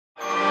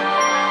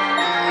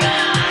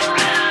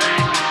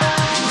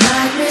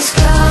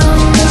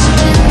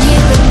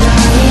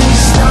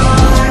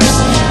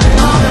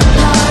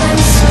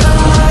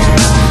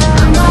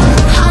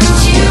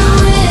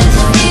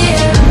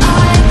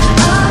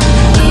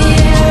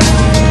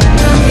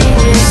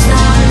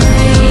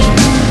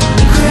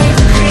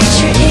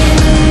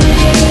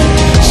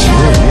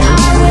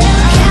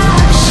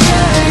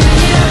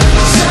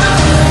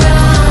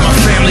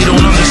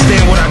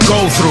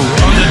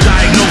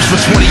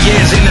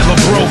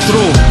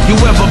through. You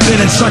ever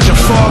been in such a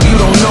fog you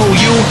don't know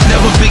you?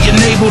 Never being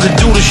able to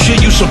do the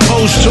shit you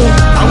supposed to?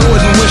 I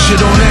wouldn't wish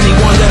it on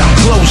anyone that I'm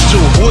close to.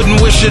 Wouldn't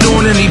wish it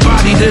on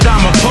anybody that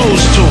I'm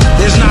opposed to.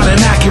 There's not an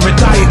accurate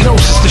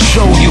diagnosis to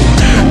show you.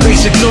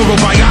 Basic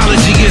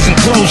neurobiology isn't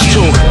close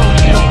to.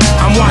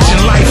 I'm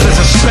watching life as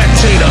a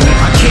spectator.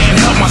 I can't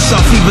help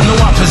myself even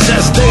though I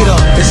possess data.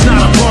 It's not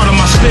a part of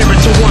my spirit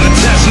to want to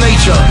test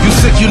nature. You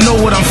think you know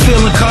what I'm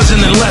feeling, cousin,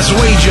 and let's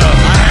wager.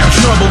 I have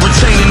trouble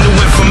retaining new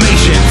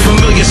information.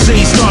 Familiar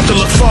scenes start to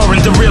look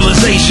foreign to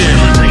realization.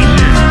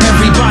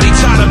 Everybody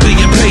tired of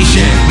being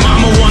patient.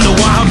 Mama wonder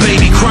why her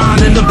baby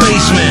crying in the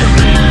basement.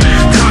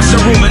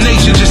 Constant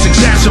rumination just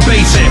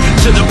exacerbates it,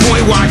 to the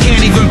point where I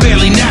can't even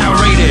barely